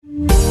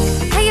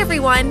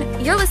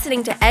everyone. You're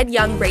listening to Ed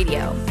Young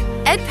Radio,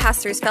 Ed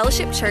Pastors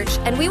Fellowship Church,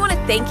 and we want to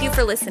thank you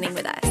for listening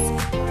with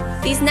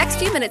us. These next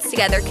few minutes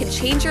together can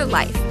change your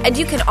life, and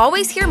you can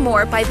always hear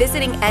more by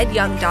visiting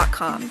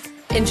edyoung.com.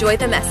 Enjoy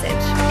the message.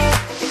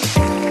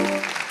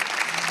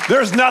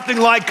 There's nothing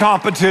like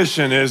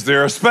competition, is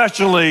there?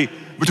 Especially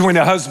between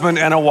a husband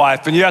and a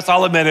wife. And yes,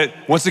 I'll admit it,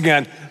 once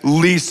again,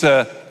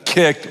 Lisa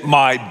kicked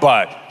my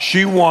butt.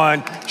 She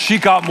won. She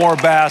caught more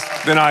bass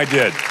than I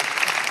did.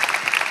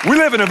 We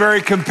live in a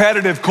very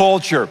competitive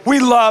culture. We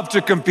love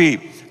to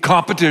compete.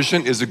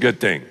 Competition is a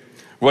good thing.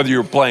 Whether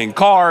you're playing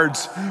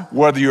cards,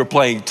 whether you're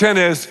playing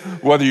tennis,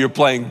 whether you're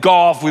playing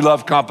golf, we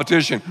love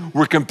competition.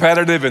 We're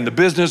competitive in the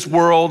business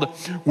world.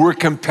 We're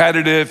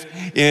competitive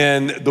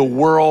in the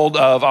world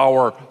of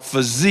our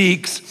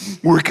physiques.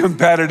 We're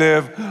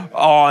competitive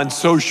on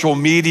social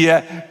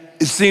media.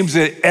 It seems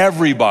that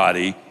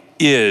everybody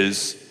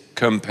is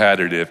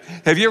competitive.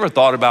 Have you ever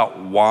thought about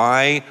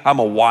why? I'm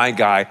a why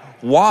guy.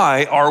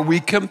 Why are we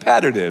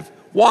competitive?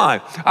 Why?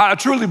 I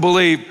truly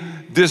believe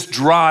this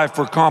drive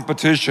for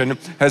competition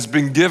has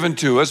been given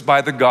to us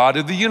by the God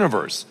of the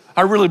universe.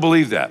 I really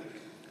believe that.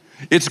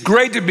 It's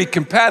great to be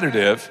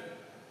competitive,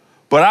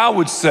 but I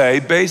would say,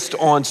 based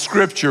on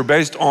scripture,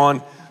 based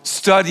on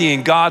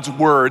studying God's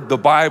word, the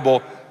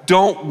Bible,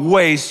 don't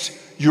waste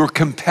your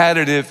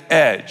competitive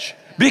edge.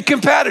 Be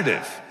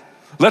competitive.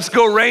 Let's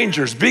go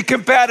Rangers, be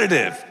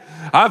competitive.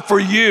 I'm for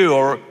you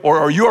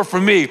or you're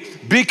for me.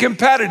 Be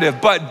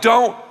competitive, but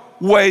don't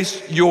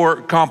waste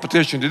your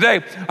competition.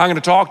 Today, I'm going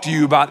to talk to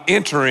you about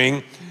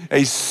entering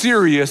a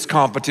serious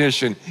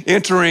competition,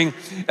 entering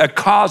a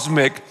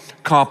cosmic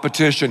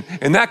competition.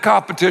 And that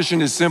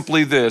competition is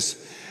simply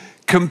this: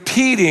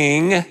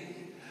 competing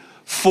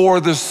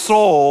for the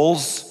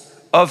souls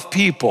of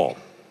people.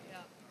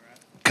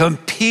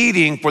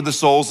 Competing for the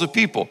souls of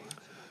people.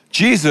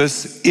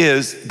 Jesus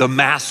is the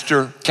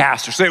master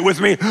caster. Say it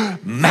with me,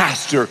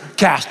 master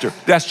caster.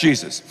 That's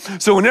Jesus.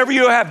 So whenever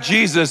you have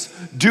Jesus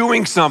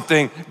doing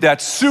something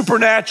that's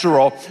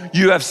supernatural,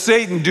 you have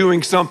Satan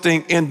doing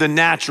something in the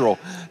natural.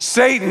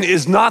 Satan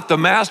is not the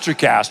master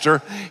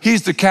caster.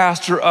 He's the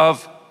caster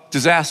of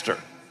disaster.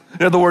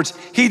 In other words,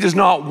 he does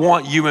not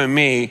want you and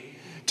me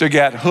to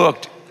get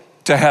hooked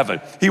to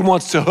heaven. He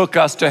wants to hook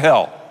us to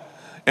hell.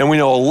 And we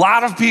know a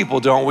lot of people,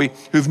 don't we,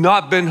 who've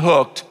not been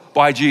hooked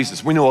by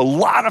Jesus. We know a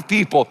lot of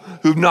people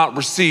who've not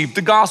received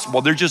the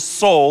gospel. They're just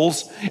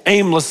souls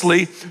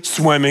aimlessly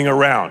swimming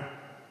around.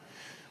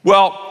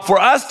 Well, for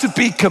us to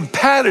be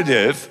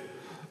competitive,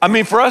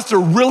 for us to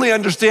really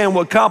understand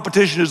what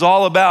competition is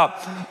all about,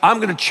 I'm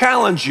gonna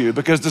challenge you,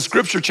 because the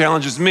scripture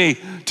challenges me,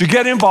 to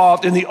get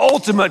involved in the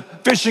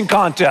ultimate fishing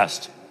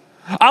contest.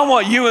 I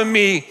want you and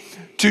me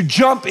to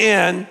jump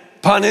in,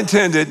 pun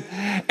intended,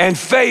 and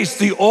face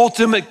the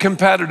ultimate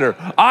competitor.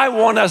 I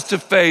want us to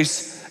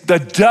face the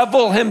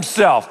devil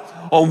himself.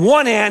 On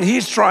one hand,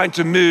 he's trying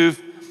to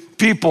move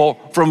people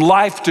from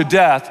life to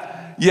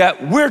death,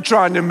 yet we're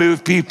trying to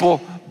move people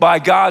by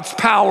God's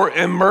power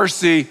and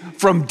mercy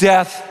from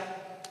death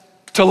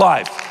to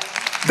life.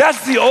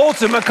 That's the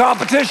ultimate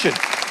competition.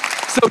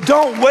 So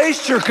don't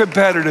waste your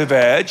competitive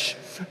edge.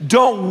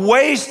 Don't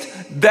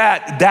waste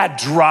that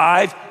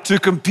drive to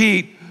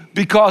compete,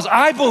 because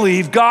I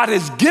believe God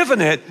has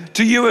given it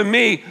to you and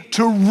me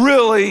to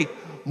really,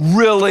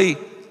 really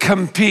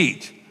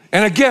compete.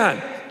 And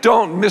again,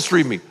 don't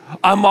misread me.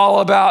 I'm all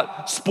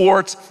about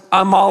sports.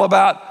 I'm all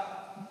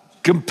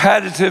about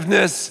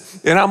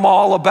competitiveness, and I'm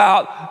all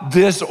about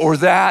this or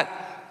that.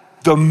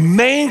 The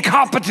main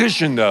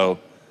competition, though,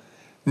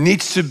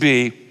 needs to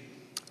be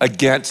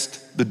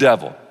against the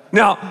devil.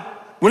 Now,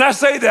 when I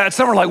say that,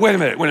 some are like, wait a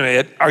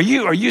minute. Are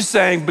you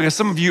saying, because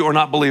some of you are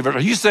not believers,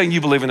 are you saying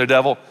you believe in the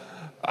devil?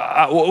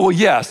 Well,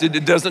 yes,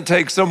 it doesn't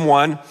take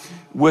someone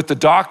with a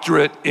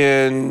doctorate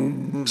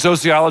in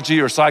sociology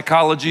or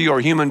psychology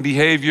or human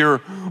behavior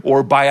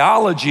or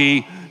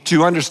biology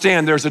to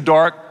understand there's a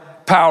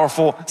dark,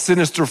 powerful,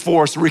 sinister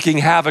force wreaking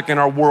havoc in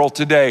our world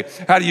today.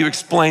 How do you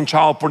explain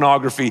child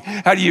pornography?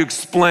 How do you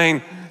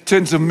explain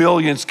tens of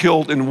millions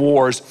killed in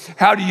wars?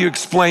 How do you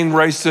explain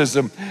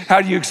racism? How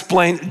do you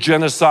explain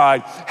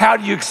genocide? How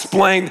do you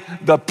explain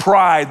the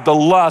pride, the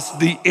lust,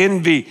 the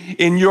envy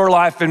in your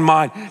life and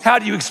mine? How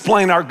do you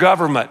explain our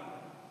government?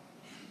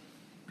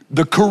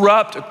 The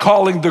corrupt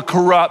calling the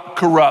corrupt.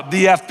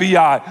 The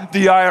FBI,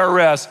 the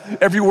IRS,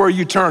 everywhere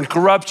you turn,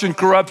 corruption.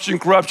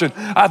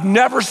 I've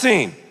never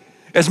seen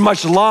as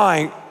much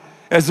lying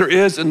as there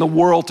is in the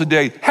world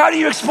today. How do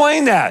you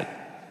explain that?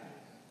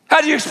 How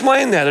do you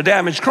explain that? A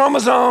damaged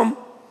chromosome,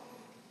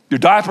 your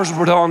diapers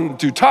were on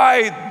too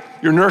tight,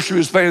 your nursery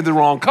was painted the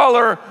wrong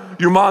color,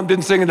 your mom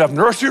didn't sing enough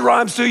nursery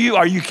rhymes to you.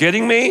 Are you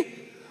kidding me?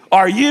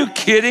 Are you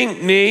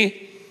kidding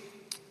me?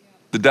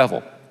 The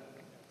devil.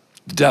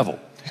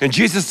 And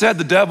Jesus said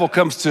the devil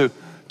comes to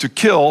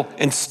kill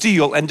and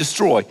steal and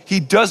destroy. He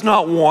does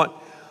not want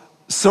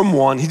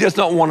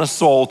a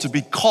soul to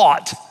be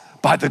caught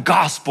by the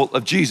gospel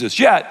of Jesus.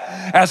 Yet,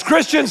 as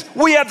Christians,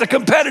 we have the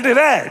competitive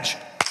edge.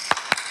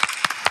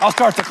 I'll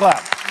start the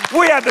clap.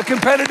 We have the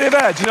competitive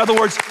edge. In other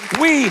words,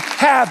 we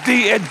have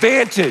the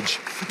advantage.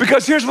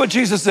 Because here's what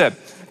Jesus said.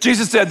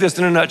 Jesus said this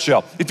in a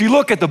nutshell. If you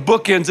look at the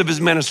bookends of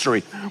his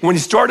ministry, when he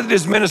started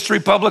his ministry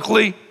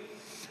publicly,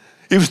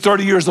 he was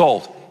 30 years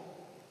old.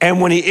 And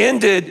when he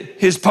ended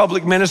his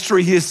public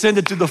ministry, he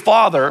ascended to the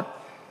Father.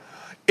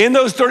 In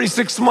those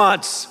 36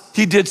 months,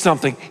 he did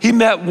something. He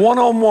met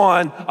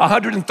one-on-one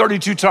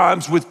 132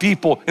 times with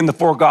people in the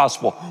four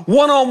gospel.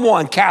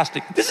 One-on-one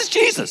casting. This is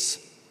Jesus.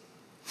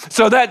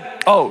 So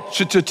that,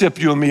 should tip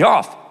you and me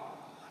off.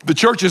 The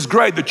church is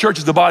great. The church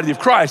is the body of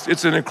Christ.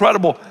 It's an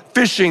incredible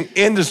fishing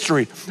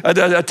industry,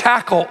 a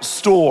tackle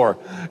store,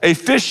 a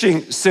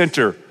fishing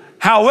center.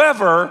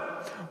 However,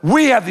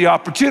 we have the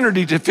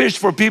opportunity to fish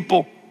for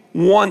people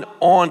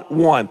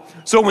one-on-one.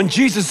 So when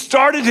Jesus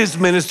started his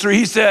ministry,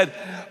 he said,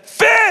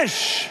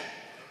 fish.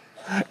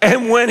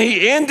 And when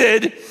he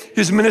ended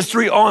his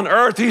ministry on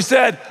earth, he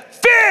said,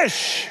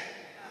 fish,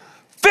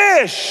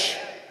 fish,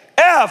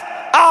 F-I-S-H.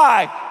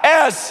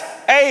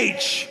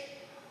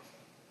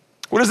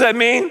 What does that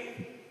mean?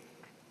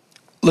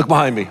 Look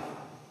behind me.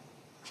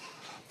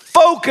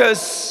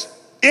 Focus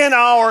in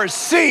our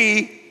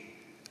sea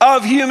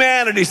of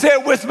humanity. Say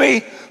it with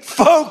me.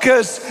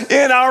 Focus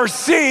in our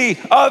sea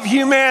of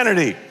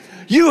humanity.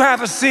 You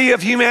have a sea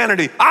of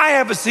humanity. I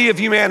have a sea of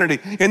humanity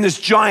in this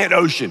giant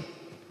ocean.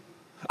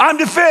 I'm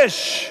to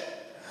fish.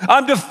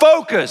 I'm to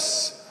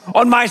focus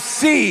on my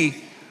sea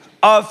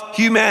of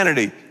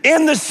humanity.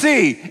 In the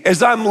sea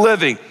as I'm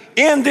living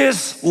in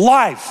this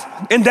life.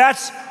 And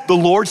that's the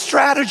Lord's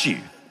strategy.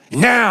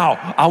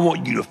 Now, I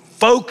want you to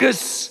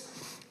focus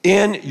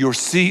in your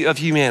sea of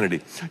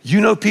humanity.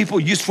 You know people,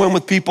 you swim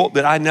with people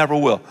that I never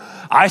will.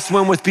 I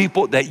swim with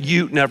people that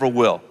you never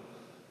will.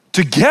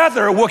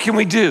 Together, what can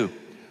we do?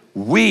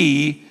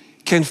 We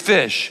can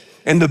fish.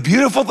 And the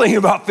beautiful thing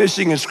about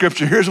fishing in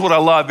Scripture, here's what I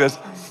love is,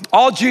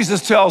 all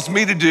Jesus tells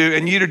me to do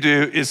and you to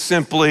do is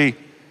simply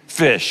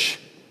fish.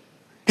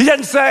 He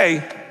doesn't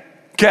say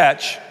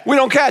catch. We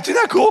don't catch.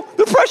 Isn't that cool?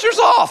 The pressure's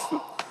off.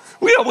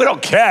 We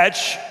don't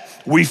catch.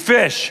 We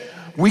fish.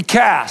 We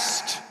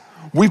cast.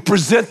 We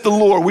present the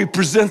lure. We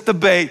present the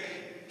bait.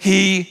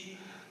 He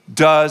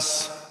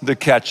does the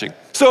catching.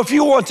 So if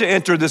you want to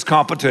enter this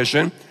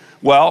competition,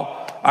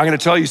 well, I'm gonna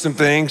tell you some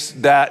things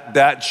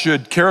that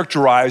should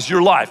characterize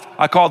your life.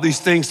 I call these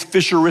things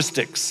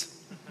fisheristics.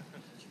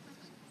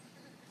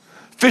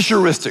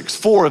 Fisheristics,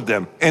 4 of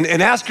them. And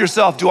ask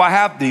yourself, do I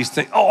have these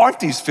things? Oh, aren't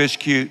these fish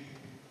cute?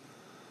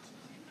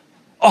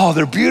 Oh,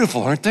 they're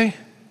beautiful, aren't they?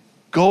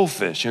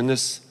 Goldfish in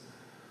this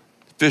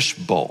fish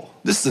bowl.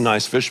 This is a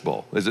nice fish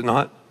bowl, is it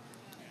not?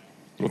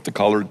 With the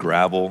colored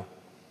gravel,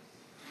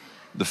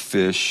 the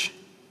fish.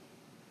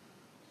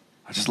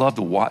 I just love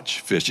to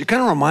watch fish. It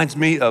kind of reminds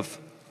me of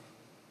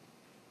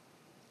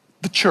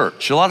the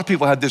church. A lot of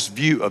people have this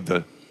view of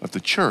the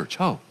church.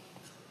 Oh,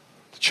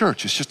 the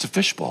church is just a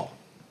fish bowl.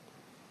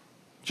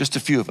 Just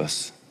a few of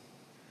us.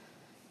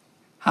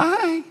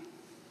 Hi,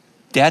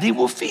 Daddy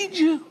will feed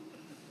you.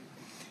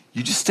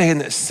 You just stay in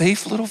that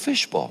safe little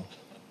fish bowl.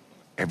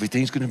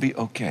 Everything's gonna be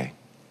okay.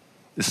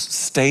 This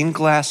stained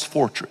glass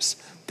fortress,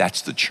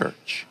 that's the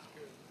church.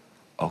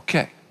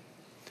 Okay.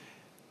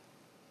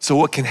 So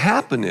what can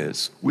happen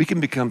is we can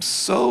become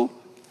so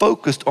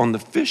focused on the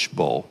fish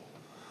bowl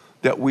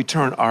that we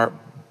turn our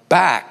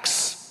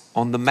backs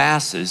on the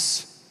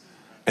masses.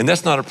 And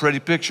that's not a pretty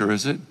picture,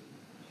 is it?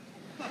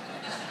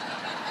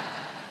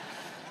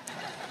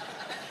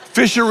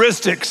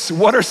 Fisheristics.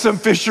 What are some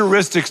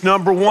fisheristics?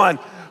 Number 1,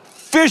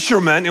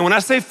 fishermen. And when I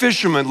say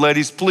fishermen,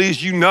 ladies,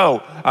 please, you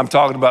know I'm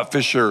talking about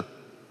fisher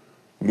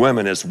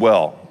women as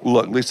well.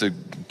 Look, Lisa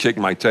kicked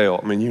my tail.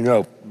 I mean, you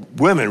know,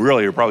 women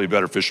really are probably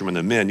better fishermen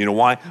than men. You know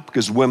why?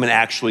 Because women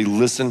actually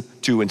listen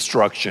to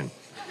instruction.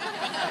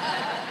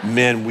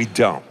 Men, we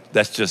don't.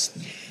 That's just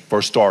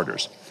for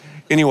starters.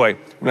 Anyway,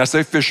 when I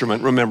say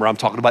fishermen, remember, I'm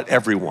talking about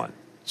everyone.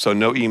 So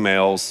no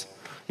emails,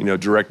 you know,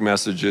 direct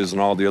messages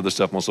and all the other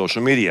stuff on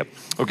social media.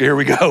 Okay, here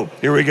we go.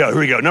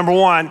 Number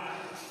 1,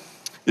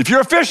 if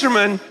you're a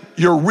fisherman,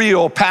 you're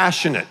real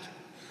passionate.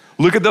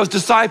 Look at those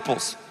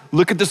disciples.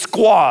 Look at the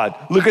squad.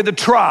 Look at the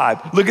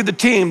tribe. Look at the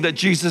team that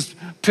Jesus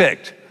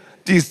picked.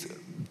 These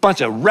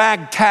bunch of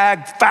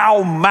ragtag,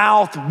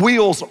 foul-mouthed,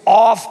 wheels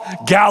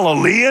off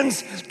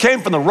Galileans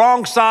came from the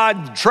wrong side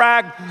of the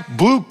track,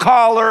 blue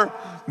collar,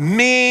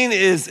 mean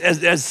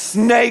as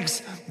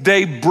snakes.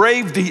 They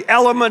braved the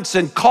elements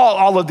and caught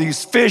all of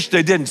these fish.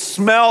 They didn't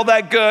smell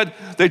that good.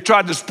 They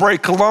tried to spray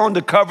cologne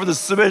to cover the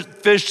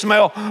fish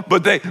smell,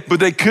 but they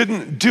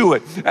couldn't do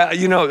it.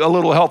 You know, a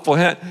little helpful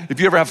hint,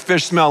 if you ever have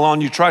fish smell on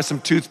you, try some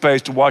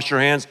toothpaste to wash your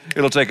hands.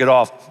 It'll take it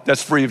off.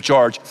 That's free of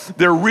charge.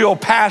 They're real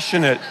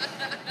passionate.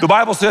 The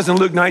Bible says in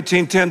Luke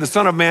 19:10, the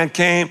Son of Man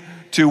came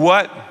to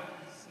what?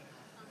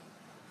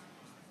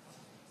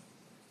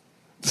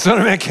 The Son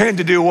of Man came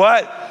to do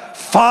what?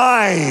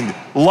 Find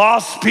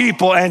lost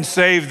people and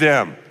save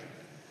them.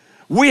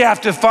 We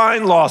have to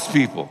find lost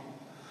people.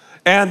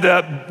 And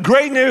the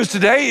great news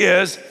today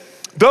is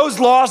those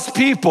lost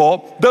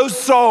people, those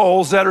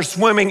souls that are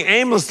swimming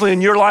aimlessly in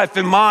your life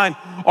and mine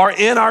are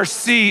in our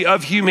sea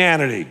of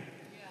humanity.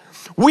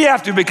 We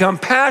have to become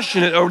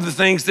passionate over the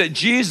things that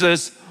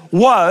Jesus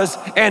was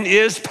and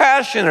is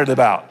passionate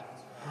about.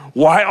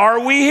 Why are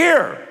we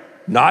here?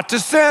 Not to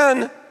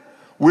sin.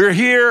 We're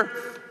here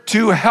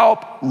to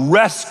help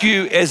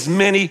rescue as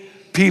many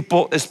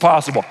people as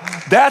possible.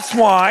 That's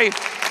why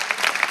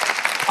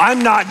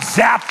I'm not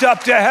zapped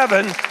up to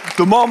heaven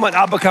the moment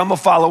I become a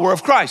follower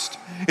of Christ.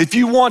 If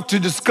you want to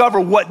discover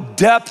what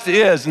depth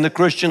is in the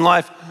Christian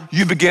life,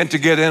 you begin to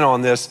get in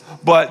on this.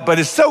 But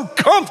it's so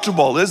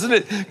comfortable, isn't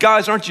it?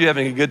 Guys, aren't you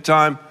having a good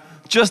time?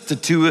 Just the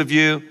two of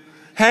you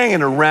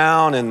hanging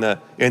around in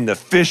the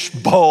fish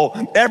bowl.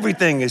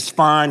 Everything is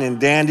fine and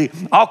dandy.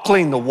 I'll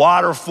clean the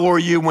water for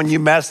you when you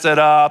mess it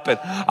up, and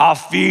I'll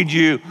feed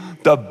you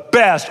the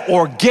best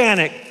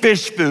organic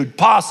fish food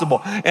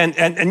possible.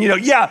 And you know,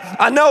 yeah,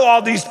 I know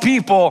all these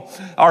people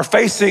are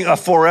facing a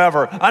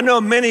forever. I know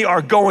many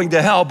are going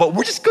to hell, but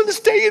we're just gonna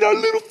stay in our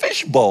little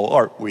fish bowl,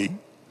 aren't we?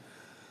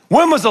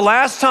 When was the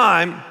last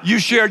time you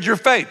shared your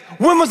faith?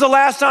 When was the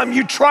last time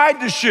you tried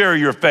to share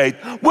your faith?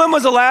 When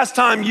was the last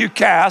time you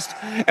cast?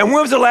 And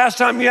when was the last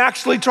time you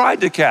actually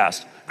tried to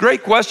cast?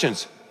 Great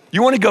questions.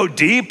 You want to go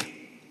deep?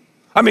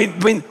 I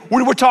mean,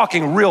 we're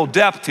talking real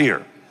depth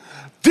here.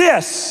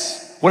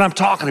 This, what I'm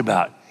talking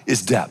about,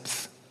 is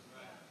depth.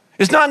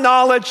 It's not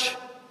knowledge.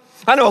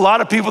 I know a lot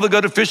of people that go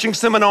to fishing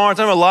seminars.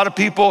 I know a lot of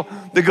people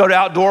that go to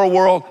Outdoor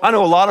World. I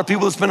know a lot of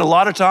people that spend a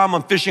lot of time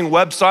on fishing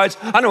websites.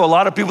 I know a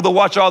lot of people that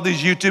watch all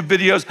these YouTube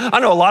videos. I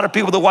know a lot of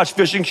people that watch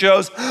fishing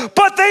shows,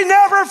 but they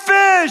never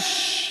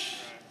fish.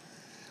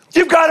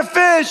 You've got to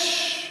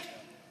fish.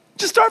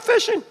 Just start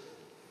fishing.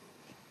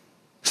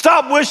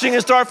 Stop wishing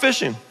and start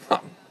fishing.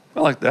 I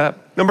like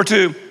that. Number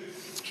two,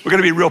 we're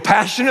gonna be real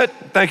passionate.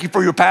 Thank you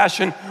for your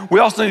passion.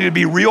 We also need to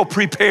be real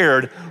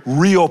prepared,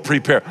 real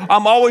prepared.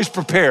 I'm always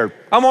prepared.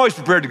 I'm always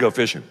prepared to go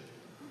fishing.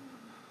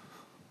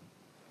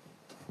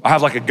 I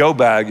have like a go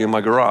bag in my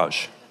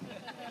garage.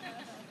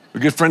 A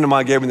good friend of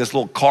mine gave me this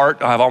little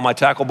cart. I have all my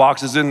tackle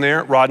boxes in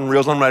there, rod and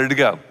reels, I'm ready to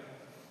go.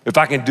 If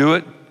I can do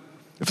it,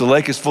 if the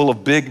lake is full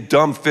of big,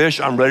 dumb fish,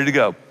 I'm ready to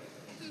go.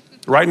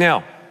 Right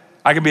now,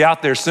 I could be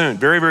out there soon,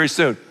 very, very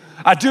soon.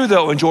 I do,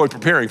 though, enjoy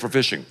preparing for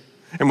fishing.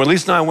 And when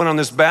Lisa and I went on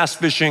this bass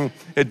fishing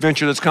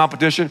adventure, this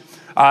competition,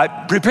 I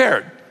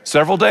prepared.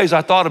 Several days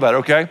I thought about,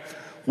 okay,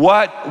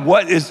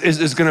 what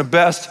is gonna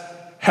best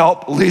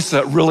help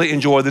Lisa really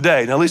enjoy the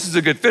day? Now, Lisa's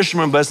a good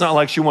fisherman, but it's not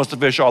like she wants to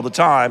fish all the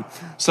time.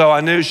 So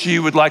I knew she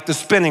would like the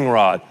spinning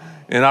rod.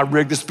 And I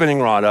rigged the spinning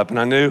rod up, and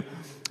I knew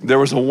there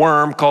was a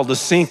worm called the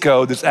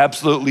Cinco that's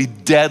absolutely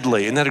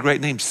deadly. Isn't that a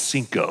great name?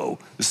 Cinco,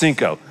 the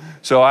Cinco.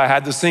 So I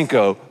had the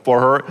Cinco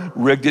for her,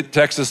 rigged it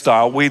Texas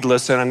style,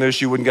 weedless, and I knew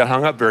she wouldn't get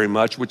hung up very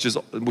much, which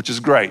is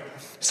great.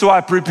 So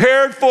I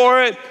prepared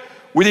for it.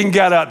 We didn't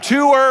get up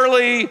too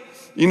early.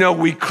 You know,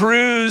 we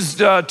cruised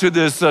to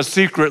this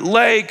secret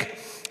lake.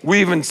 We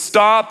even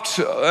stopped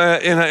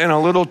in a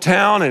little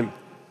town and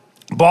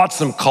bought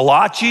some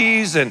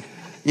kolaches and,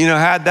 you know,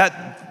 had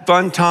that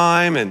fun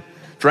time and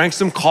drank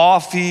some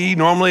coffee.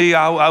 Normally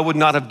I would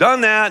not have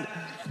done that,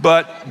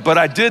 but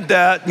I did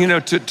that, you know,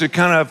 to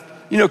kind of,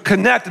 you know,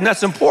 connect, and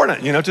that's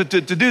important, you know,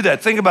 to do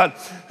that. Think about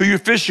who you're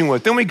fishing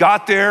with. Then we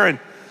got there, and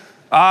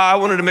I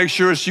wanted to make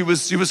sure she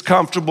was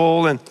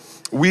comfortable, and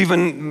we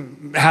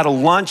even had a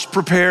lunch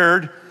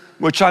prepared,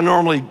 which I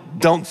normally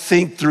don't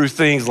think through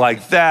things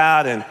like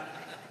that. And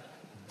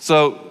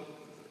so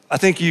I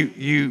think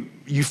you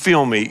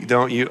feel me,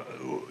 don't you?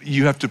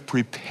 You have to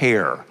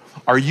prepare.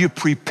 Are you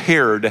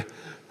prepared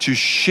to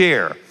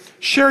share?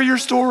 Share your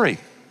story.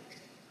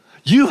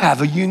 You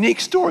have a unique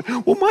story.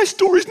 Well, my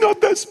story's not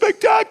that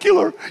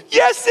spectacular.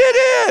 Yes,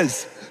 it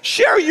is.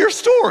 Share your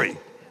story.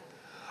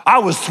 I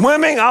was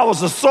swimming. I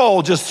was a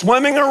soul just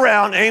swimming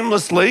around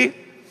aimlessly.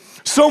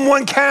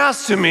 Someone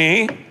cast to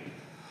me,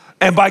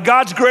 and by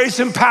God's grace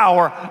and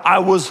power, I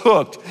was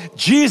hooked.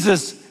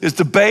 Jesus is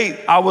the bait.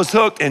 I was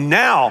hooked, and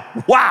now,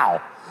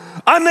 wow,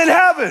 I'm in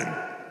heaven.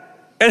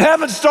 And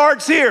heaven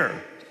starts here.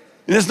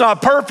 And it's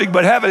not perfect,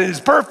 but heaven is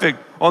perfect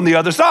on the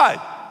other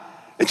side.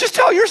 And just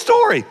tell your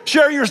story,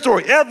 share your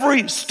story.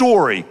 Every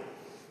story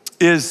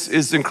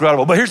is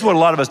incredible. But here's what a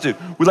lot of us do.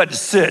 We like to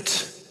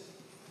sit.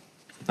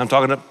 I'm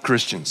talking to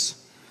Christians.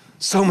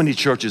 So many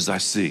churches I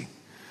see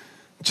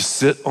just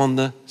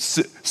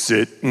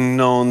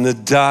sitting on the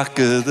dock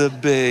of the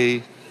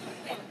bay,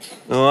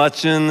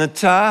 watching the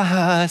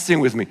tide, sing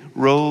with me,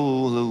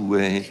 roll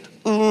away.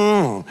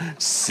 Ooh,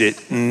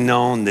 sitting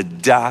on the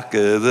dock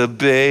of the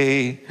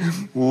bay,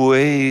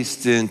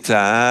 wasting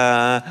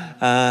time.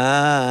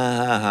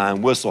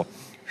 Whistle.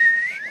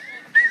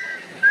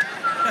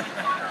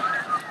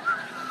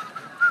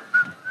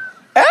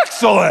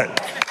 Excellent.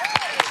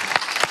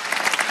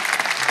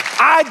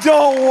 I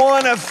don't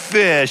want to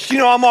fish. You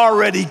know, I'm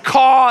already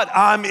caught.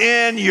 I'm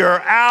in,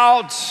 you're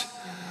out.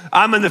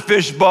 I'm in the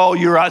fish bowl,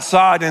 you're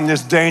outside in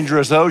this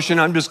dangerous ocean.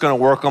 I'm just going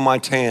to work on my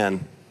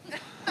tan.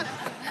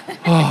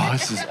 Oh,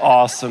 this is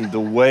awesome. The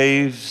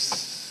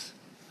waves.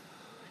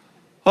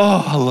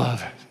 Oh, I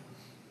love it.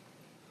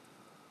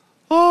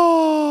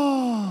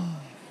 Oh.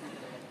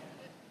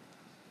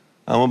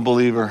 I'm a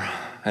believer,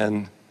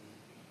 and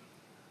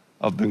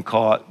I've been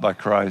caught by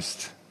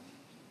Christ.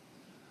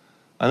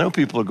 I know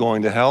people are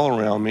going to hell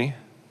around me.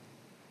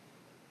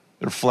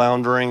 They're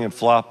floundering and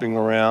flopping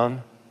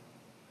around.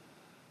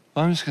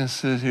 I'm just going to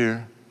sit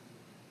here.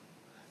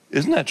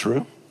 Isn't that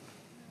true?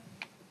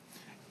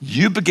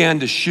 You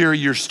began to share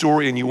your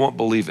story and you won't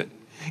believe it.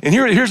 And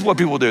here's what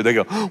people do. They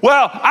go,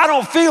 well, I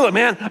don't feel it,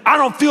 man. I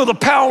don't feel the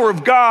power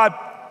of God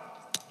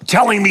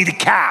telling me to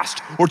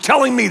cast or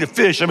telling me to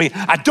fish. I mean,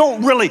 I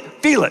don't really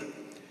feel it.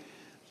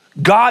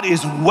 God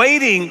is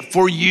waiting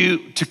for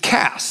you to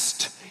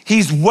cast.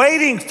 He's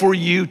waiting for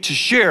you to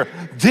share.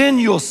 Then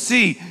you'll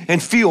see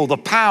and feel the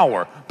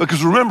power.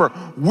 Because remember,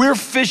 we're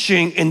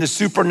fishing in the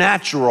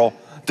supernatural.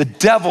 The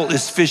devil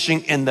is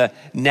fishing in the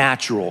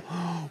natural.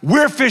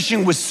 We're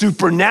fishing with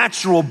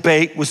supernatural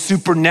bait, with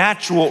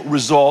supernatural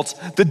results.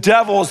 The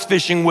devil is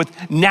fishing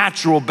with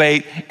natural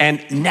bait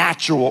and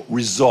natural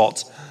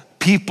results.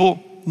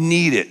 People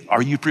need it.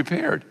 Are you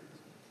prepared?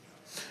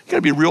 You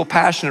gotta be real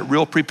passionate,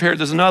 real prepared.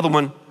 There's another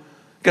one.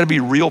 You gotta be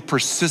real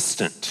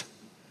persistent.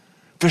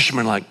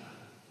 Fishermen like,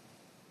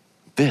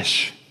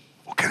 fish,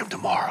 we'll get him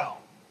tomorrow.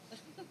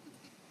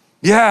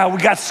 Yeah, we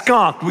got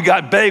skunked, we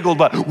got bageled,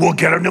 but we'll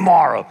get him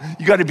tomorrow.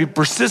 You gotta be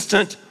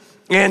persistent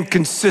and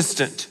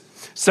consistent.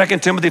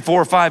 2 Timothy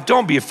 4:5,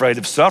 don't be afraid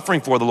of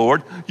suffering for the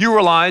Lord. You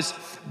realize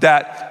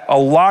that a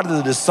lot of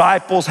the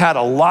disciples had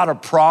a lot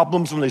of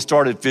problems when they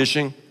started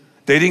fishing.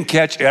 They didn't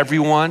catch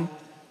everyone.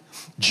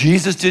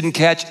 Jesus didn't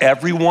catch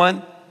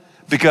everyone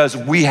because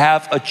we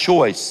have a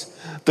choice.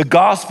 The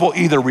gospel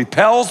either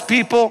repels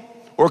people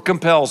or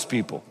compels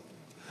people.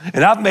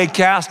 And I've made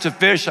casts to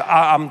fish.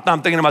 I'm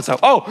thinking to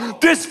myself, oh,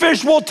 this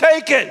fish will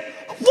take it.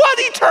 What?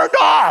 He turned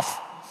off.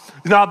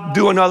 And I'll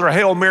do another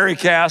Hail Mary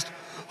cast.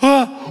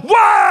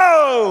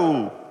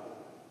 Whoa!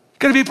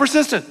 Gotta be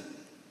persistent.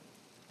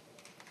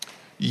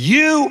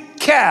 You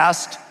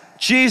cast,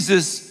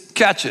 Jesus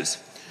catches.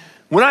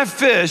 When I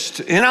fished,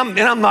 and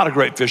I'm not a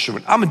great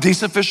fisherman. I'm a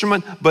decent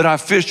fisherman, but I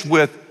fished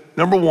with,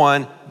 number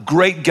one,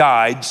 great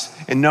guides,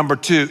 and number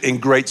two, in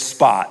great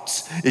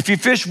spots. If you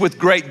fish with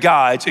great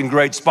guides in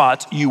great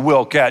spots, you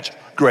will catch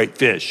great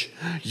fish.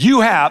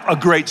 You have a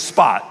great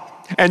spot,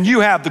 and you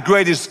have the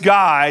greatest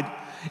guide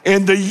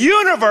in the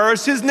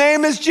universe. His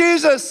name is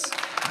Jesus.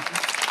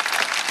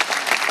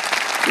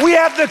 We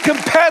have the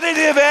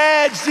competitive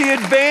edge, the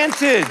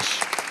advantage.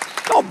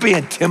 Don't be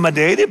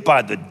intimidated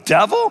by the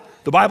devil.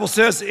 The Bible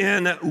says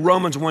in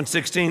Romans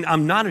 1:16,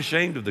 I'm not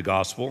ashamed of the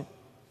gospel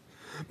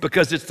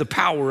because it's the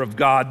power of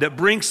God that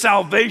brings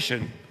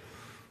salvation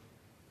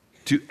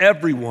to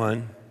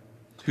everyone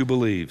who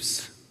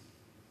believes.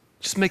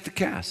 Just make the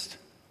cast.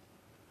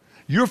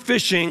 You're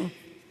fishing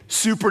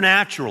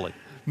supernaturally.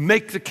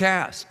 Make the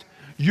cast.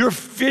 You're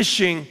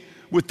fishing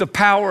with the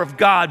power of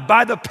God.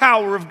 By the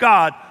power of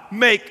God,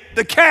 make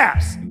the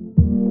cast.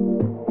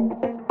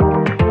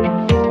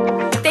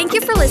 Thank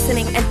you for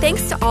listening, and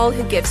thanks to all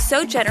who give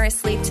so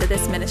generously to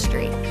this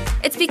ministry.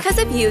 It's because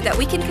of you that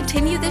we can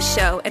continue this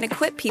show and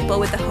equip people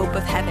with the hope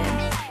of heaven.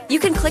 You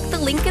can click the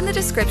link in the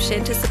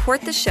description to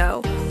support the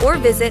show or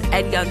visit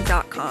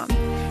edyoung.com.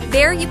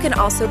 There you can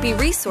also be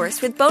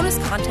resourced with bonus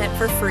content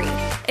for free,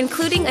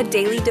 including a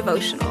daily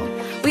devotional.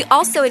 We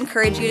also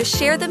encourage you to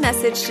share the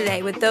message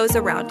today with those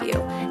around you.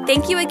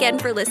 Thank you again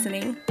for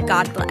listening.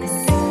 God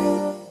bless.